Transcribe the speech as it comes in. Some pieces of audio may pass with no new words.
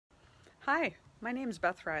Hi, my name is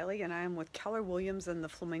Beth Reilly and I am with Keller Williams and the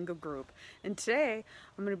Flamingo Group. And today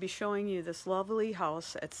I'm going to be showing you this lovely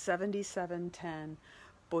house at 7710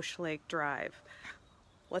 Bush Lake Drive.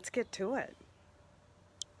 Let's get to it.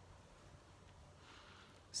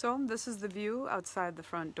 So this is the view outside the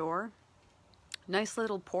front door. Nice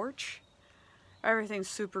little porch. Everything's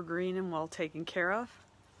super green and well taken care of.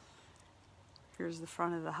 Here's the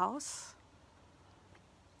front of the house.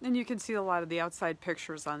 And you can see a lot of the outside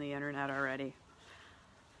pictures on the internet already.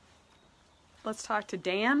 Let's talk to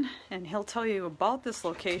Dan and he'll tell you about this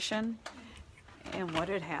location and what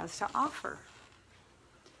it has to offer.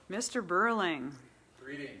 Mr. Burling.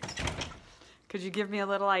 Greetings. Could you give me a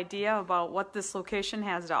little idea about what this location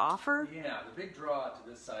has to offer? Yeah, the big draw to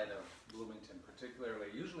this side of Bloomington particularly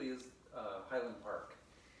usually is Highland Park.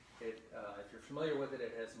 If you're familiar with it,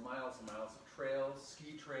 it has miles and miles of trails,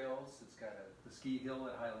 ski trails. It's got the ski hill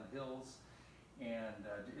at Highland Hills, and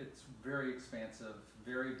it's very expansive,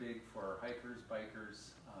 very big for hikers,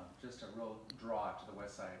 bikers, just a real draw to the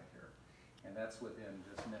west side here. And that's within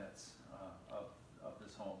just minutes of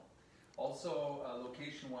this home. Also,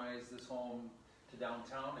 location-wise, this home to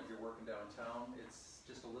downtown, if you're working downtown, it's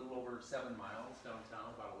just a little over 7 miles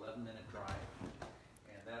downtown, about 11-minute drive.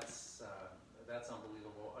 And that's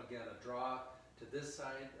unbelievable. Again, a draw to this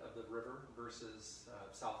side of the river versus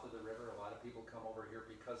south of the river. A lot of people come over here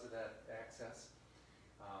because of that access.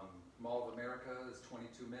 Mall of America is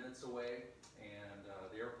 22 minutes away, and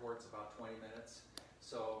the airport's about 20 minutes.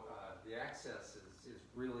 So the access is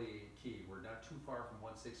really key. We're not too far from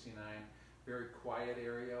 169. Very quiet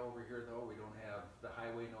area over here, though. We don't have the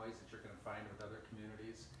highway noise that you're going to find with other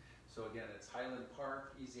communities. So again, it's Highland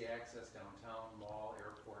Park, easy access downtown, mall,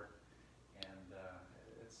 airport, and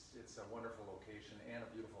it's a wonderful location and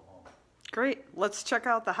a beautiful home. Great, let's check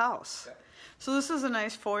out the house. Okay. So this is a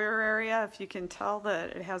nice foyer area. If you can tell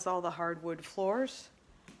that it has all the hardwood floors.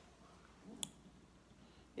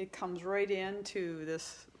 It comes right into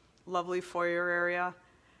this lovely foyer area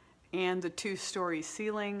and the 2-story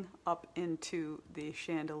ceiling up into the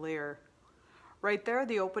chandelier. Right there,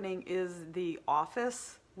 the opening is the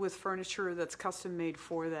office with furniture that's custom made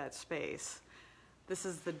for that space. This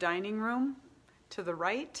is the dining room to the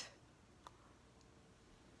right.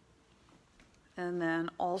 And then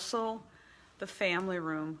also the family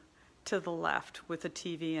room to the left with a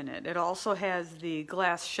TV in it. It also has the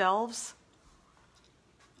glass shelves,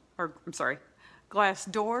 or I'm sorry, glass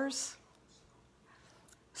doors,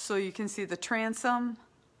 so you can see the transom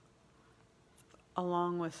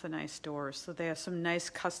along with the nice doors. So they have some nice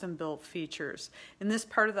custom built features. In this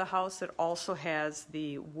part of the house, it also has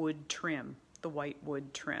the wood trim, the white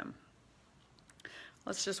wood trim.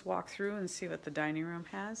 Let's just walk through and see what the dining room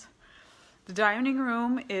has. The dining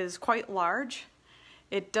room is quite large.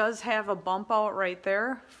 It does have a bump out right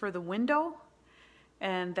there for the window,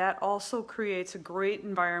 and that also creates a great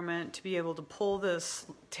environment to be able to pull this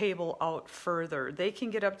table out further. They can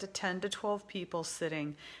get up to 10 to 12 people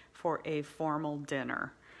sitting for a formal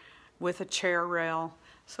dinner with a chair rail.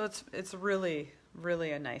 So it's really,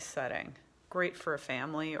 really a nice setting. Great for a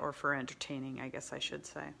family or for entertaining, I guess I should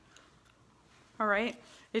say. All right,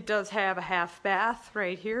 it does have a half bath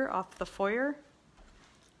right here off the foyer.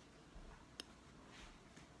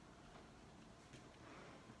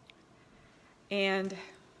 And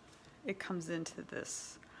it comes into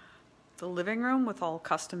the living room with all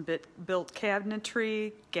custom built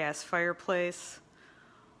cabinetry, gas fireplace,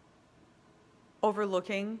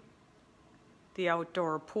 overlooking the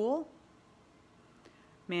outdoor pool,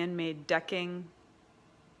 man-made decking,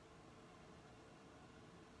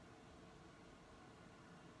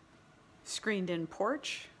 screened-in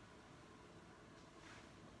porch,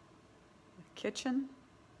 kitchen.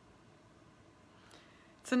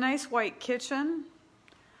 It's a nice white kitchen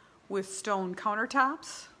with stone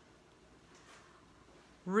countertops,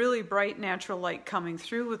 really bright natural light coming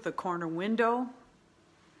through with the corner window,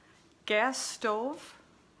 gas stove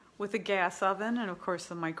with a gas oven, and of course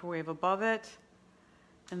the microwave above it.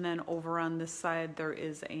 And then over on this side there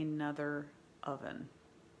is another oven.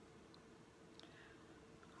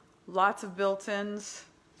 Lots of built-ins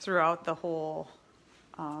throughout the whole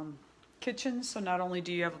kitchen, so not only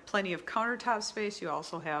do you have plenty of countertop space, you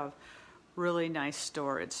also have really nice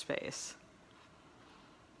storage space.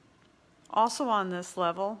 Also on this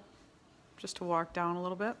level, just to walk down a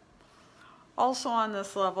little bit, also on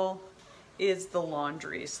this level is the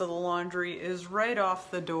laundry. So the laundry is right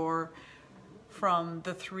off the door from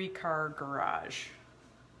the 3-car garage.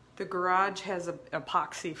 The garage has an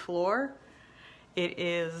epoxy floor. It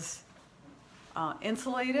is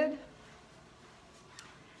insulated.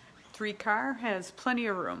 3-car has plenty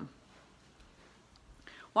of room.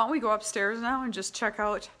 Why don't we go upstairs now and just check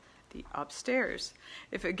out the upstairs.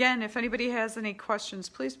 If anybody has any questions,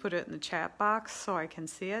 please put it in the chat box so I can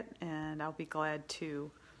see it, and I'll be glad to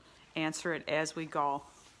answer it as we go.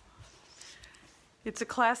 It's a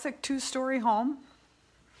classic 2-story home.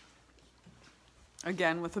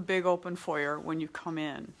 Again, with a big open foyer when you come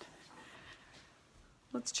in.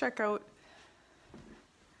 Let's check out.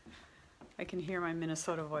 I can hear my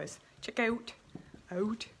Minnesota voice. Check out.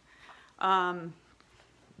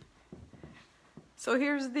 So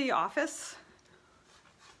here's the office.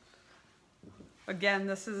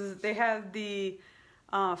 Again, they have the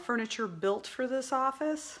furniture built for this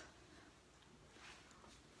office.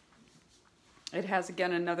 It has,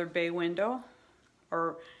 again, another bay window,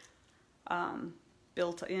 or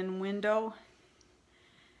built-in window,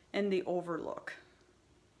 and the overlook.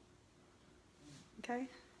 Okay.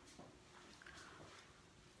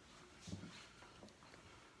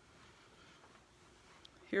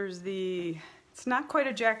 Here's it's not quite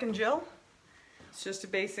a Jack and Jill. It's just a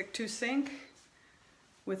basic 2-sink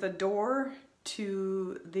with a door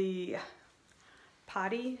to the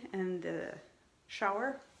potty and the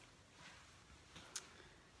shower.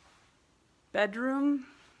 Bedroom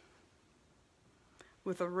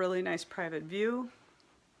with a really nice private view.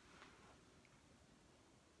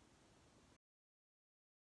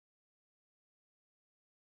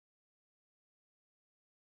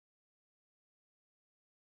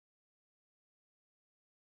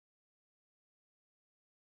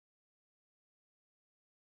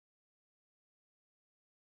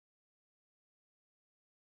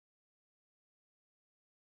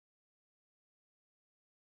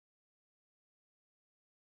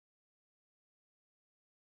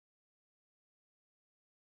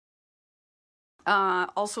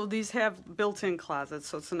 Also, these have built-in closets,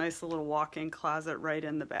 so it's a nice little walk-in closet right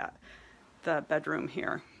in the bedroom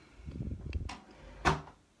here.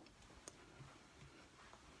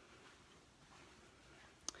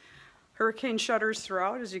 Hurricane shutters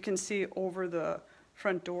throughout, as you can see over the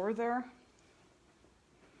front door there.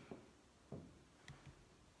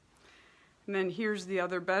 And then here's the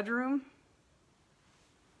other bedroom.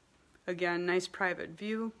 Again, nice private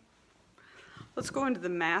view. Let's go into the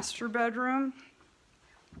master bedroom.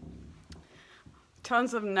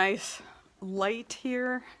 Tons of nice light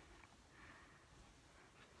here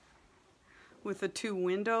with the 2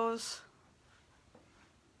 windows.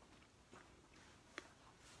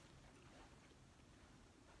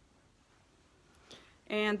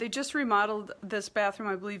 And they just remodeled this bathroom,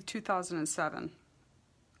 I believe, 2007.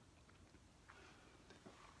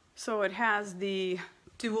 So it has the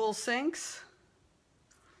dual sinks,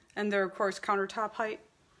 and they're, of course, countertop height.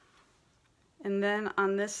 And then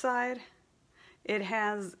on this side, it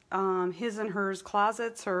has his and hers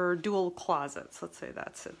closets, or dual closets. Let's say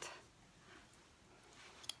that's it.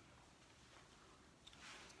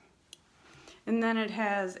 And then it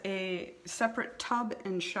has a separate tub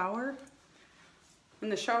and shower.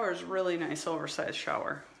 And the shower is really nice, oversized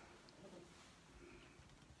shower.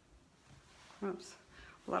 Oops,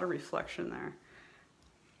 a lot of reflection there.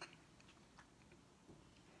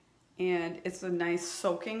 And it's a nice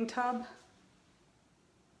soaking tub.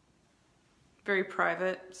 Very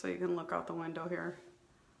private, so you can look out the window here.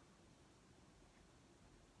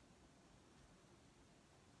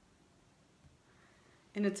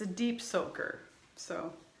 And it's a deep soaker,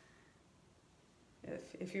 so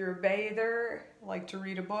if you're a bather, like to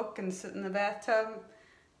read a book and sit in the bathtub,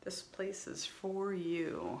 this place is for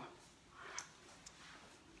you.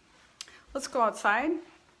 Let's go outside.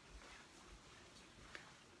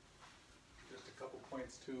 Just a couple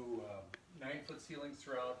points too. 9-foot ceilings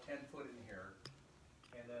throughout, 10-foot in here.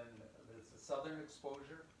 And then there's the southern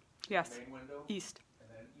exposure. Yes. Main window. East. And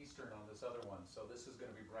then eastern on this other one. So this is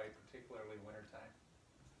going to be bright, particularly wintertime.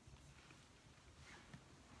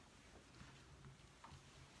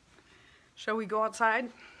 Shall we go outside?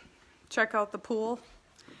 Check out the pool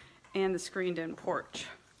and the screened-in porch.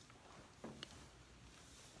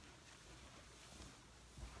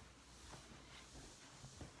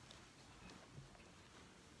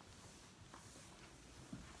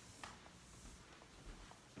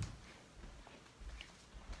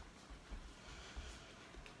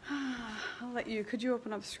 I'll let you, could you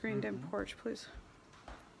open up screened-in porch, please?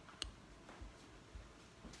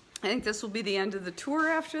 I think this will be the end of the tour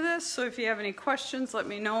after this, so if you have any questions, let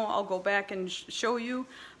me know. I'll go back and show you.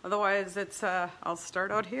 Otherwise, I'll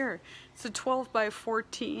start out here. It's a 12 by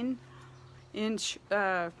 14 inch,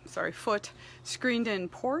 foot screened-in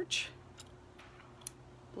porch.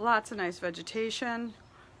 Lots of nice vegetation.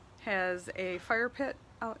 Has a fire pit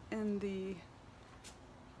out in the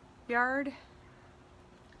yard.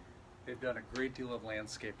 They've done a great deal of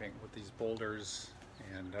landscaping with these boulders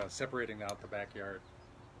and separating out the backyard.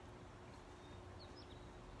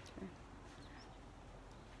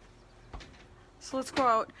 So let's go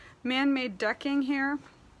out. Man-made decking here,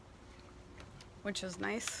 which is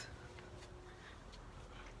nice.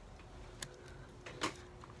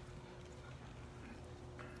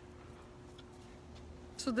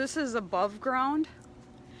 So this is above ground.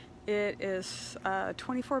 It is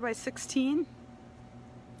 24 by 16.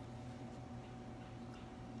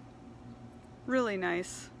 Really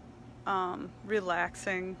nice,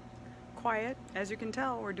 relaxing, quiet. As you can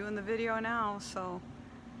tell, we're doing the video now, so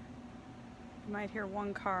you might hear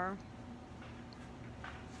one car.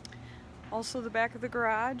 Also the back of the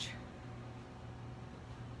garage,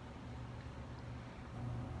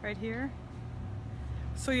 right here.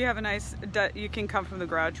 So you have a nice, you can come from the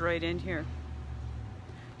garage right in here.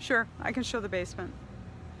 Sure, I can show the basement.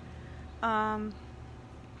 And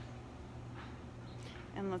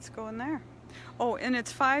let's go in there. Oh, and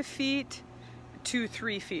it's 5 feet to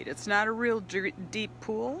 3 feet. It's not a real deep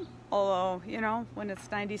pool, although, you know, when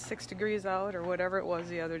it's 96 degrees out or whatever it was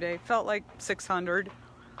the other day, felt like 600.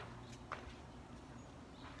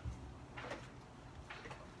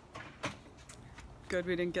 Good,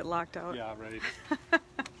 we didn't get locked out. Yeah, right.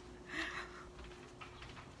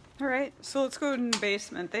 All right, so let's go in the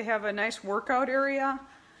basement. They have a nice workout area,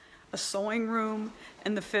 a sewing room,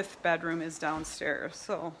 and the 5th bedroom is downstairs.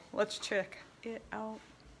 So let's check it out.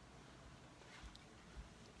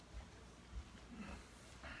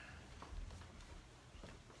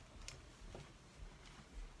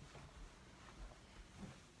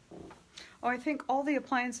 Oh, I think all the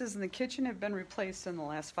appliances in the kitchen have been replaced in the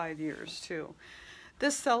last 5 years too.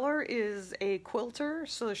 This seller is a quilter,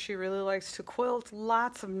 so she really likes to quilt.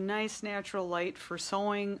 Lots of nice natural light for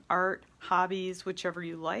sewing, art, hobbies, whichever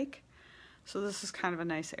you like. So this is kind of a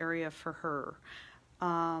nice area for her.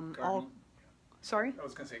 Sorry? I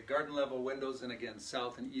was going to say garden level windows, and again,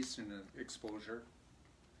 south and eastern exposure.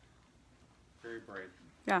 Very bright.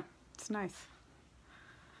 Yeah, it's nice.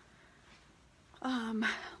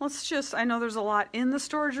 Let's just, I know there's a lot in the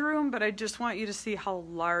storage room, but I just want you to see how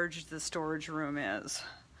large the storage room is.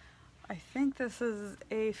 I think this is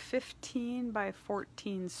a 15 by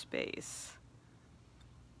 14 space.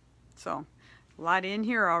 So, a lot in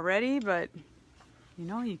here already, but you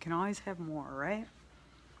know, you can always have more, right?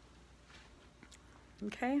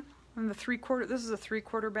 Okay, and the 3/4, this is a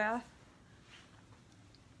 3/4 bath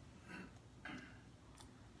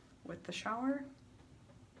with the shower.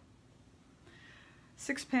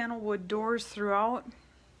 6-panel wood doors throughout,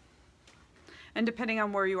 and depending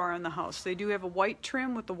on where you are in the house, they do have a white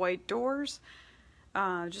trim with the white doors.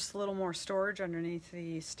 Just a little more storage underneath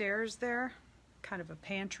the stairs there, kind of a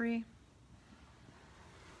pantry.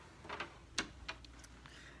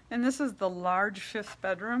 And this is the large 5th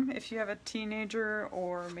bedroom. If you have a teenager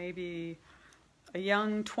or maybe a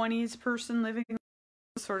young 20s person living,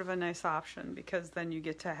 it's sort of a nice option, because then you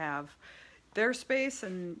get to have their space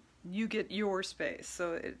and you get your space,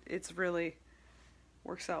 so it's really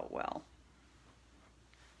works out well.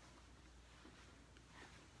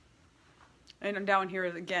 And down here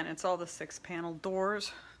again, it's all the 6-panel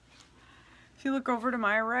doors. If you look over to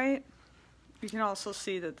my right, you can also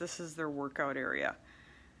see that this is their workout area.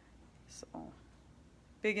 So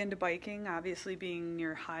big into biking, obviously being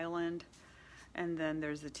near Highland, and then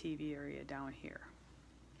there's the TV area down here.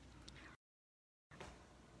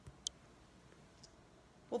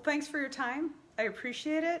 Well, thanks for your time. I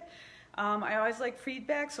appreciate it. I always like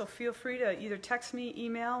feedback, so feel free to either text me,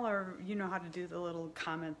 email, or you know how to do the little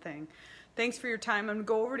comment thing. Thanks for your time. I'm going to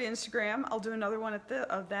go over to Instagram. I'll do another one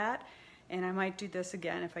of that, and I might do this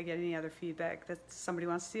again if I get any other feedback that somebody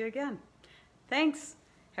wants to see it again. Thanks.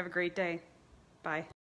 Have a great day. Bye.